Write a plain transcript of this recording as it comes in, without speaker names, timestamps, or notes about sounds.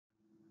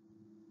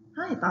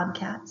Hi,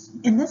 Bobcats.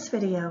 In this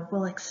video,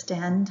 we'll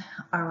extend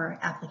our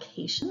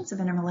applications of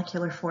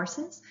intermolecular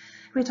forces.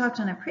 We talked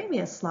on a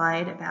previous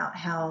slide about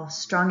how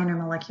strong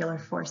intermolecular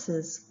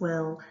forces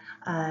will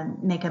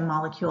make a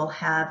molecule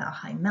have a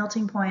high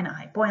melting point, a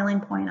high boiling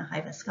point, a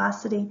high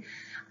viscosity.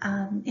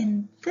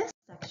 In this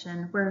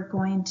section, we're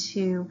going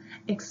to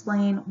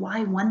explain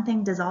why one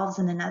thing dissolves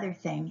in another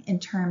thing in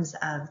terms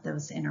of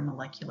those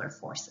intermolecular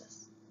forces.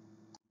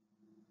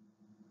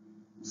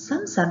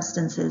 Some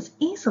substances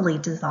easily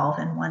dissolve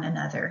in one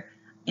another,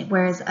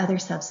 whereas other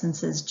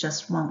substances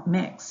just won't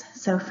mix.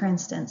 So for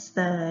instance,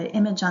 the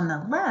image on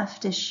the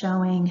left is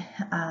showing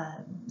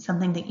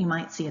something that you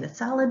might see at a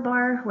salad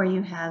bar where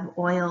you have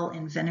oil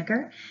and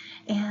vinegar.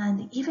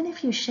 And even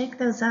if you shake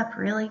those up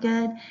really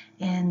good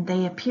and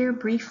they appear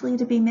briefly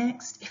to be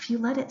mixed, if you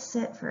let it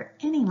sit for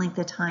any length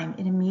of time,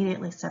 it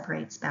immediately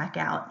separates back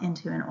out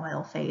into an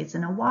oil phase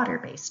and a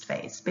water-based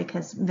phase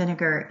because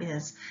vinegar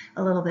is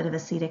a little bit of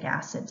acetic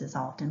acid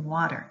dissolved in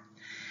water.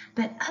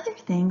 But other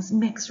things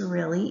mix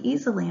really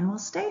easily and will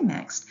stay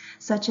mixed,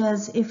 such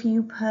as if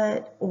you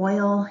put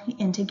oil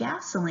into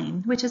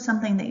gasoline, which is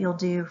something that you'll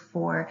do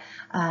for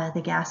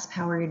the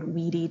gas-powered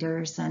weed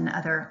eaters and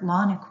other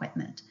lawn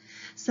equipment.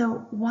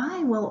 So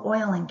why will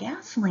oil and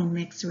gasoline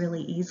mix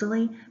really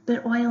easily,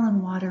 but oil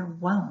and water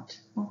won't?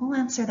 Well, we'll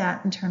answer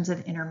that in terms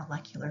of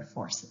intermolecular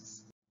forces.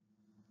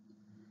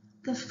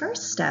 The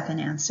first step in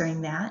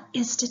answering that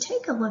is to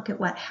take a look at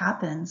what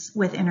happens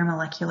with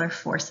intermolecular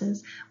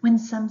forces when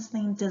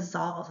something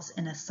dissolves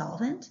in a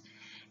solvent.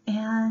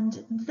 And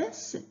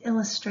this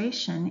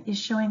illustration is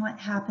showing what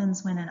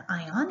happens when an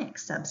ionic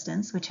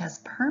substance, which has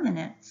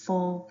permanent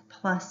full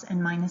plus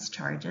and minus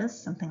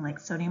charges, something like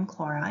sodium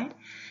chloride,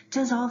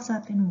 dissolves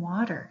up in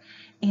water.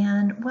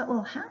 And what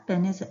will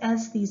happen is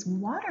as these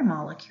water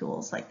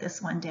molecules, like this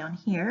one down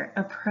here,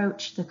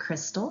 approach the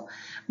crystal,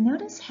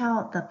 notice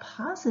how the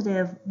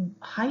positive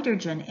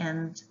hydrogen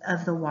end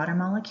of the water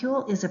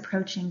molecule is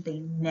approaching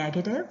the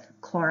negative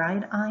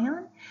chloride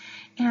ion.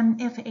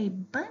 And if a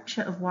bunch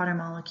of water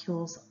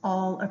molecules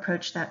all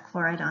approach that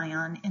chloride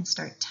ion and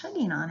start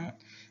tugging on it,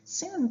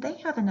 soon they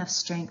have enough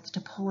strength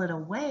to pull it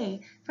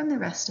away from the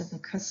rest of the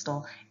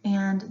crystal,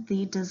 and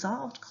the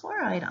dissolved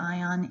chloride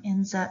ion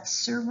ends up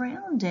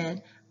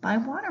surrounded by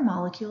water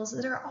molecules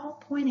that are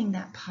all pointing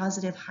that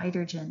positive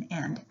hydrogen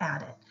end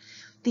at it.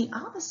 The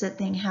opposite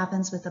thing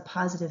happens with the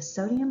positive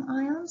sodium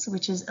ions,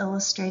 which is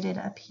illustrated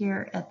up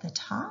here at the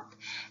top.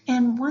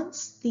 And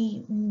once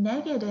the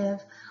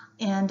negative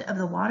end of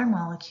the water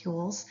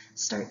molecules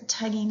start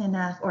tugging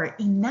enough, or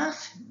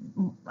enough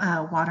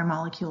water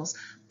molecules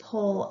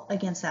pull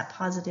against that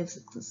positive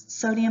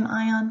sodium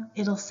ion,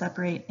 it'll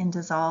separate and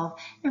dissolve,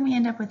 and we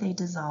end up with a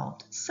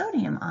dissolved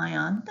sodium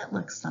ion that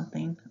looks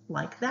something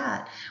like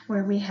that,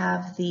 where we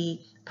have the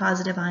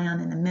positive ion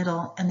in the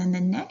middle, and then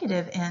the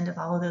negative end of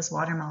all of those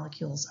water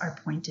molecules are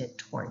pointed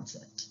towards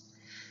it.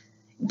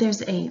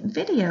 There's a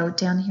video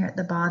down here at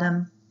the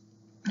bottom.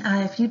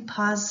 If you'd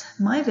pause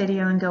my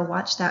video and go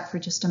watch that for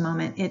just a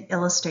moment, it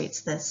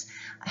illustrates this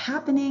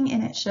happening,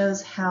 and it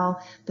shows how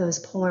those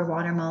polar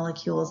water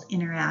molecules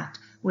interact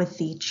with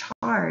the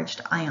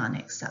charged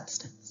ionic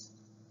substance.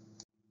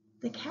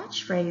 The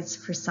catchphrase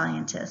for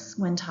scientists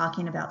when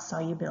talking about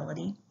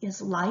solubility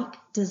is like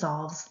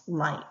dissolves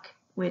like,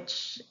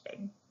 which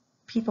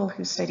people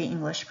who study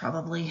English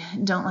probably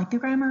don't like the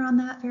grammar on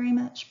that very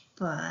much,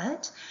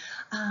 but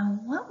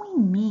what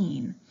we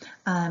mean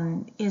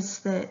is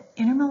that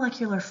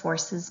intermolecular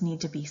forces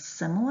need to be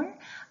similar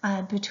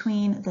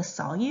between the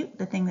solute,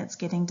 the thing that's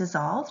getting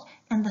dissolved,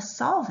 and the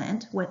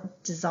solvent,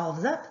 what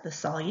dissolves up the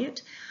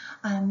solute,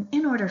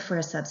 in order for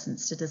a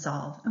substance to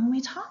dissolve. And when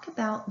we talk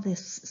about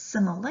this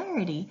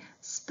similarity,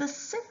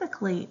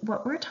 specifically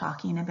what we're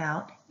talking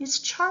about is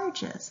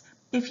charges.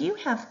 If you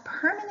have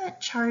permanent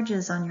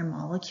charges on your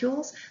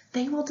molecules,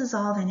 they will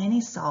dissolve in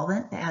any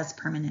solvent that has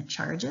permanent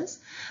charges.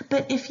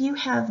 But if you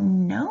have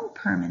no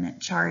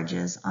permanent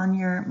charges on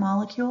your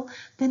molecule,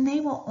 then they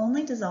will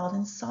only dissolve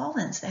in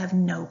solvents that have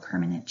no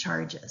permanent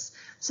charges.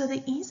 So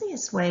the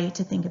easiest way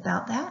to think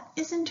about that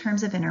is in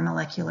terms of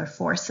intermolecular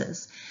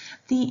forces.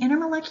 The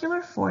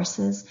intermolecular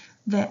forces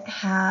that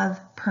have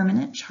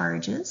permanent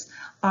charges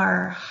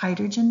are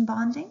hydrogen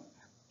bonding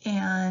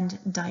and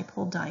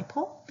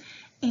dipole-dipole.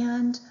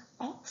 And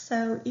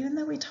also, even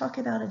though we talk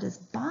about it as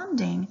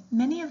bonding,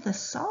 many of the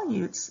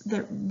solutes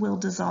that will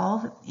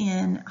dissolve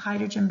in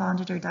hydrogen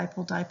bonded or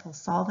dipole-dipole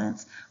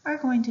solvents are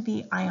going to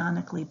be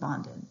ionically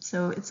bonded.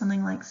 So it's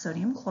something like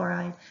sodium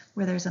chloride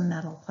where there's a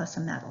metal plus a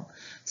metal.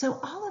 So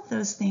all of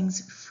those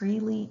things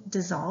freely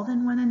dissolve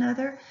in one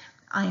another.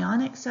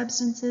 Ionic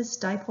substances,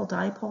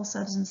 dipole-dipole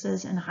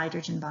substances, and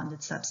hydrogen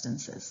bonded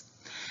substances.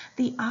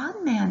 The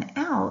odd man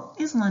out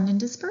is London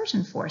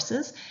dispersion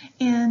forces,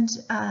 and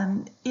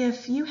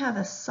if you have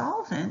a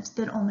solvent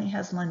that only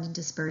has London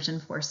dispersion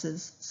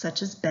forces,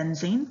 such as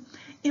benzene,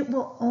 it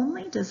will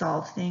only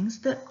dissolve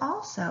things that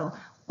also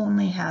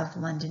only have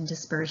London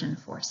dispersion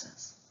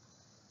forces.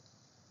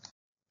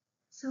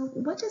 So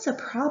what does a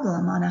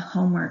problem on a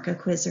homework, a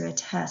quiz, or a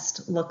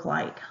test look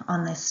like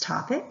on this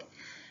topic?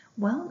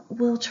 Well,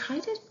 we'll try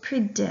to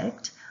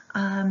predict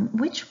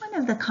which one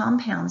of the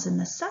compounds in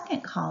the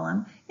second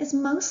column is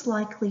most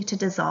likely to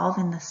dissolve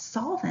in the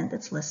solvent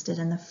that's listed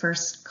in the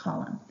first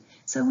column.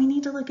 So we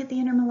need to look at the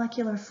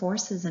intermolecular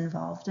forces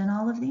involved in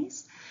all of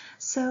these.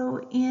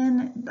 So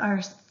in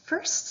our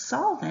first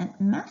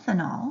solvent,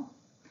 methanol,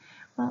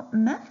 well,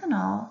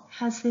 methanol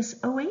has this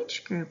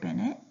OH group in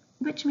it,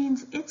 which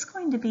means it's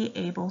going to be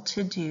able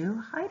to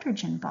do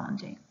hydrogen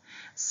bonding.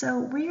 So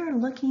we are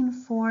looking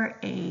for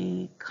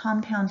a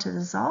compound to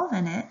dissolve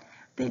in it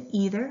that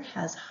either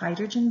has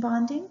hydrogen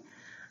bonding,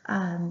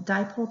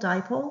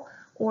 dipole-dipole,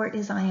 or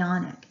is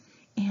ionic.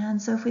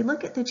 And so if we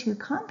look at the two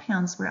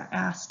compounds we're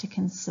asked to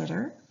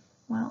consider,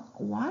 well,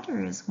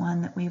 water is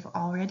one that we've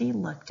already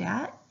looked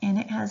at, and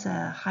it has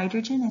a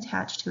hydrogen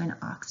attached to an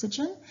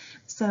oxygen,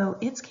 so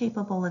it's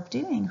capable of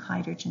doing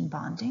hydrogen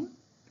bonding.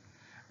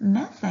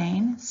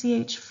 Methane,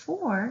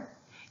 CH4,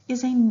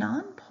 is a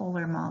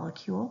nonpolar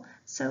molecule,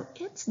 so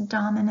its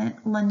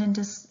dominant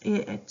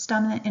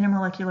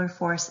intermolecular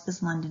force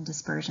is London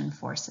dispersion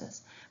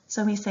forces.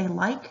 So we say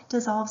like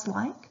dissolves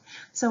like.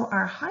 So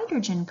our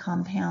hydrogen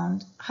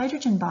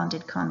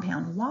bonded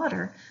compound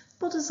water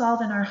will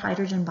dissolve in our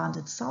hydrogen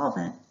bonded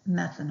solvent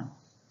methanol.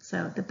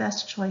 So the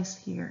best choice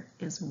here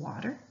is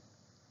water.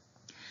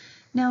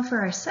 Now for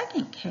our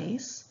second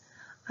case,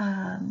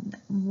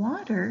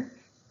 water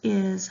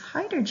is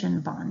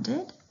hydrogen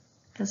bonded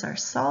as our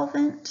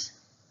solvent,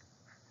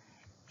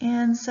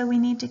 and so we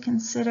need to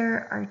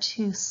consider our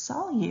two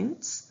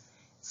solutes,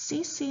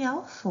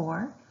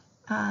 CCl4.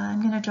 I'm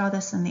going to draw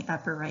this in the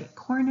upper right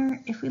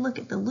corner. If we look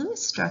at the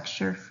Lewis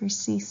structure for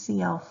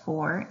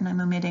CCl4, and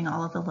I'm omitting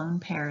all of the lone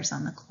pairs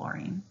on the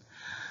chlorine,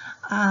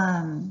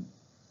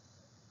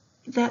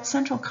 that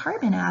central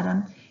carbon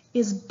atom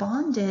is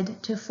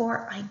bonded to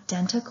four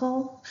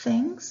identical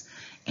things.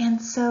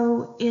 And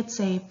so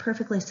it's a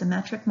perfectly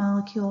symmetric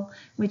molecule,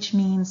 which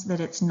means that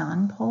it's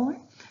nonpolar.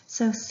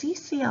 So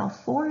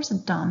CCl4's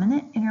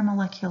dominant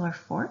intermolecular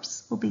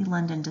force will be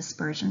London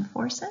dispersion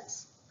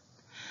forces.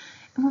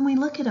 And when we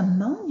look at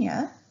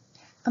ammonia,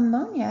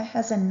 ammonia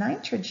has a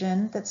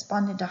nitrogen that's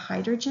bonded to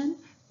hydrogen,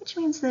 which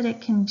means that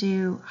it can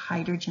do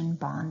hydrogen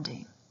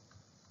bonding.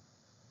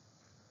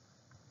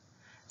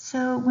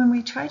 So when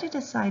we try to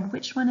decide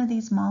which one of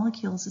these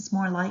molecules is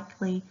more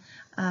likely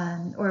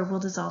or will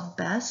dissolve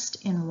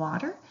best in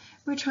water,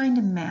 we're trying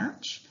to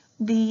match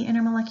the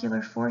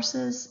intermolecular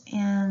forces,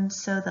 and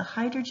so the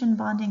hydrogen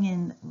bonding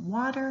in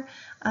water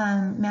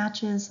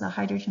matches the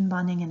hydrogen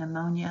bonding in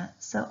ammonia,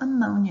 so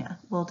ammonia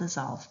will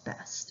dissolve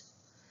best.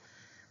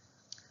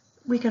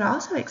 We could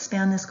also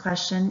expand this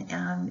question.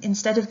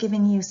 Instead of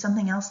giving you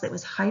something else that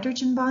was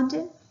hydrogen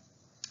bonded,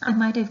 I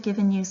might have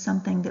given you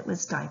something that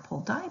was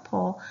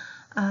dipole-dipole,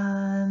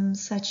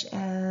 such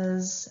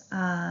as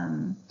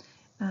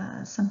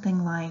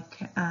something like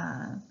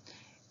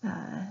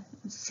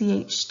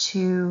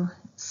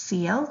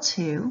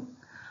CH2Cl2,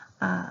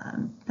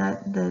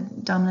 that the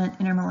dominant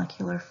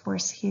intermolecular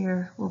force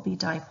here will be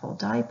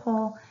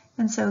dipole-dipole.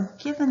 And so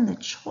given the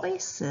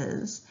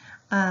choices,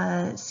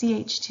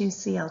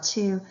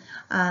 CH2Cl2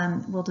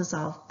 will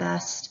dissolve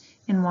best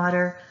in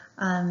water.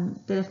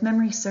 But if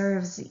memory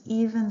serves,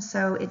 even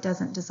so, it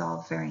doesn't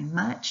dissolve very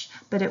much,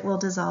 but it will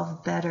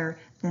dissolve better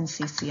than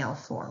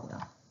CCl4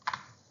 will.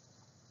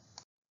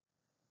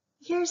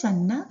 Here's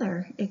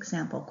another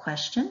example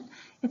question.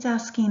 It's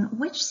asking in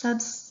which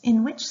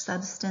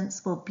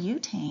substance will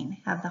butane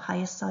have the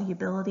highest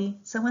solubility?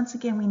 So once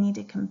again, we need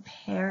to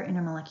compare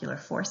intermolecular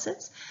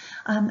forces.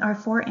 Our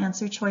four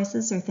answer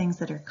choices are things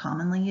that are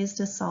commonly used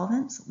as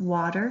solvents: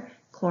 water,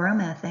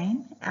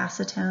 chloromethane,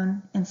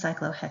 acetone, and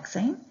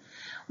cyclohexane.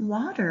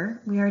 Water,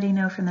 we already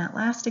know from that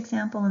last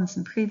example and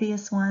some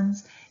previous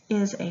ones,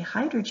 is a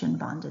hydrogen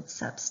bonded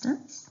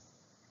substance.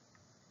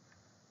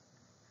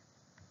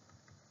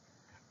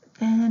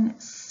 Then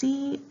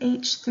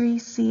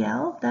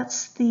CH3Cl,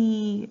 that's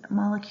the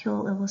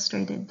molecule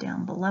illustrated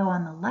down below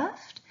on the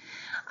left.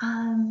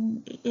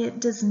 It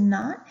does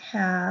not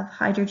have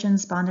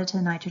hydrogens bonded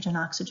to nitrogen,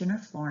 oxygen, or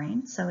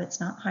fluorine, so it's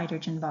not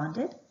hydrogen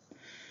bonded.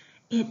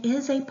 It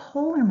is a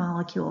polar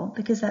molecule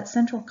because that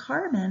central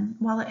carbon,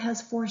 while it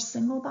has four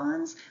single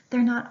bonds,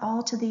 they're not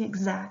all to the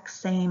exact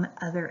same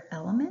other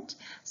element.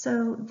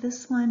 So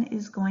this one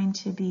is going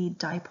to be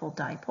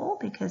dipole-dipole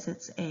because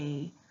it's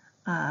a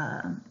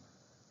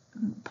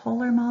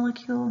polar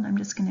molecule, and I'm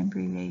just going to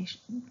abbreviate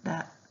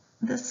that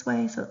this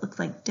way so it looks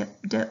like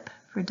dip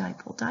for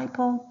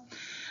dipole-dipole.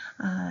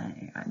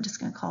 I'm just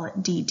going to call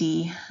it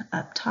DD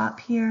up top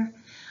here.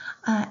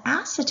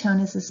 Acetone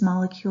is this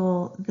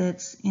molecule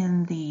that's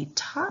in the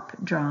top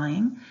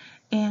drawing,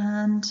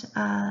 and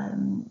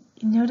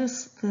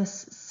notice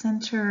this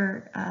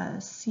center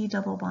C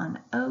double bond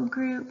O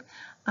group.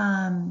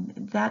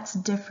 That's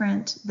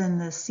different than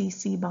the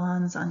CC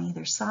bonds on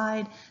either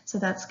side, so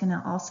that's going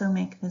to also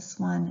make this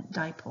one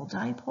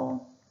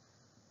dipole-dipole.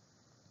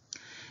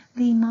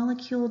 The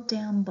molecule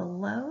down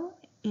below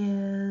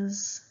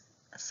is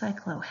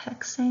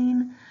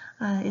cyclohexane.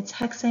 It's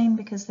hexane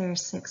because there are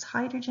 6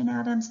 hydrogen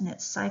atoms, and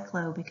it's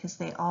cyclo because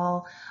they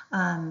all,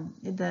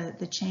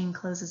 the chain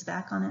closes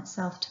back on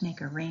itself to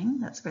make a ring.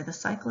 That's where the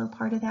cyclo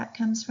part of that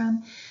comes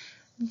from.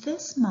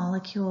 This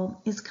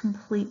molecule is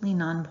completely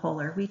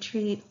nonpolar. We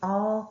treat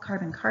all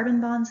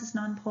carbon-carbon bonds as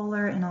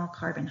nonpolar and all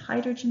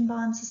carbon-hydrogen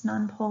bonds as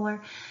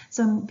nonpolar.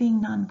 So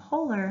being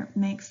nonpolar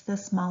makes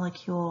this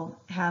molecule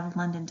have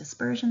London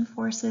dispersion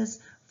forces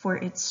for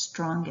its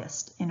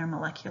strongest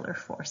intermolecular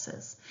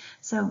forces.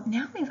 So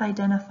now we've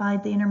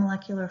identified the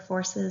intermolecular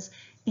forces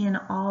in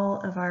all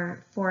of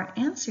our 4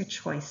 answer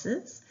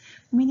choices.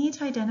 We need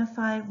to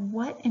identify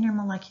what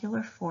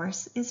intermolecular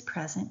force is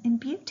present in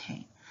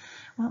butane.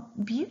 Well,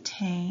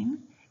 butane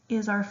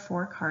is our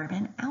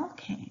 4-carbon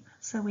alkane.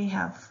 So we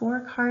have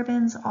 4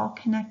 carbons all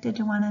connected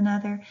to one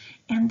another,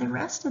 and the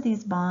rest of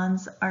these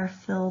bonds are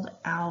filled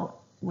out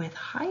with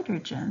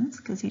hydrogens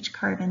because each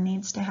carbon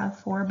needs to have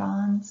 4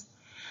 bonds.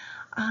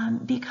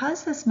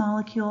 Because this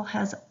molecule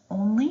has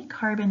only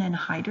carbon and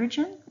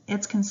hydrogen,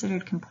 it's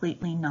considered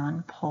completely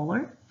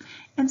nonpolar,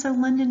 and so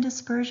London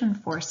dispersion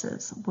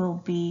forces will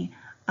be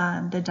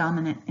the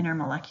dominant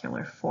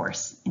intermolecular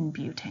force in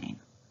butane.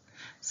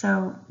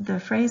 So the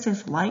phrase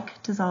is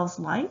like dissolves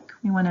like.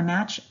 We want to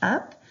match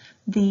up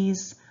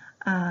these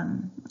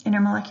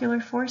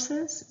intermolecular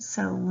forces.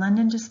 So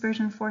London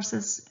dispersion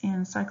forces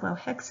in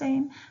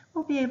cyclohexane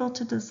will be able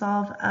to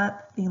dissolve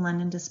up the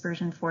London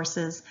dispersion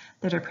forces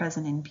that are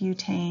present in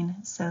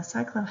butane. So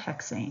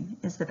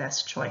cyclohexane is the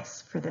best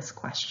choice for this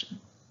question.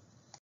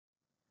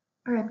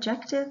 Our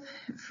objective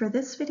for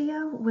this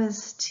video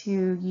was to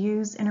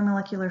use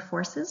intermolecular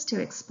forces to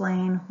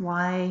explain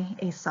why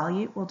a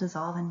solute will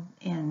dissolve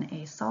in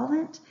a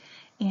solvent.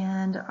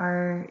 And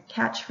our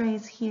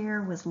catchphrase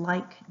here was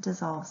like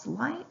dissolves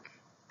like.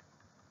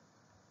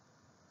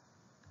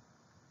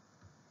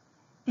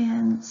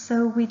 And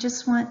so we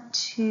just want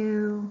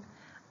to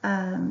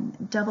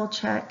double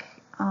check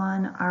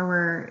on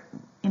our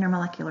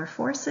intermolecular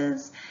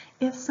forces.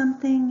 If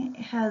something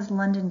has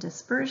London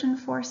dispersion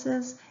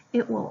forces,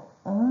 it will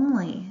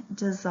only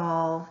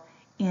dissolve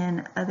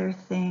in other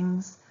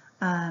things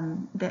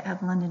that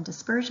have London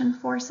dispersion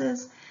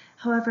forces.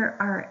 However,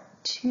 our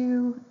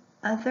 2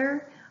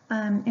 other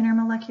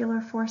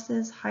intermolecular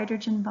forces,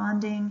 hydrogen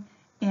bonding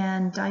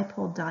and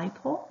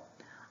dipole-dipole,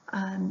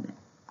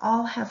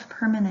 all have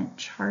permanent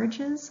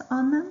charges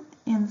on them,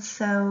 and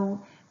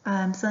so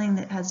something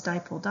that has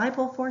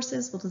dipole-dipole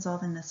forces will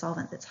dissolve in the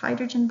solvent that's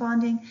hydrogen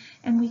bonding,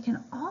 and we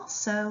can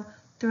also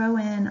throw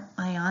in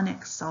ionic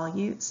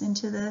solutes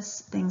into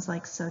this, things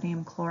like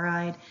sodium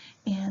chloride.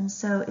 And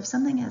so if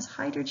something has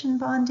hydrogen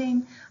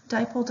bonding,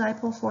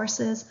 dipole-dipole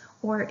forces,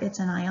 or it's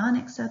an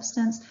ionic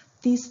substance,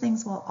 these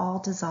things will all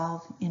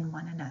dissolve in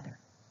one another.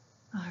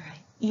 All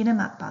right, eat 'em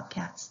up,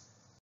 Bobcats.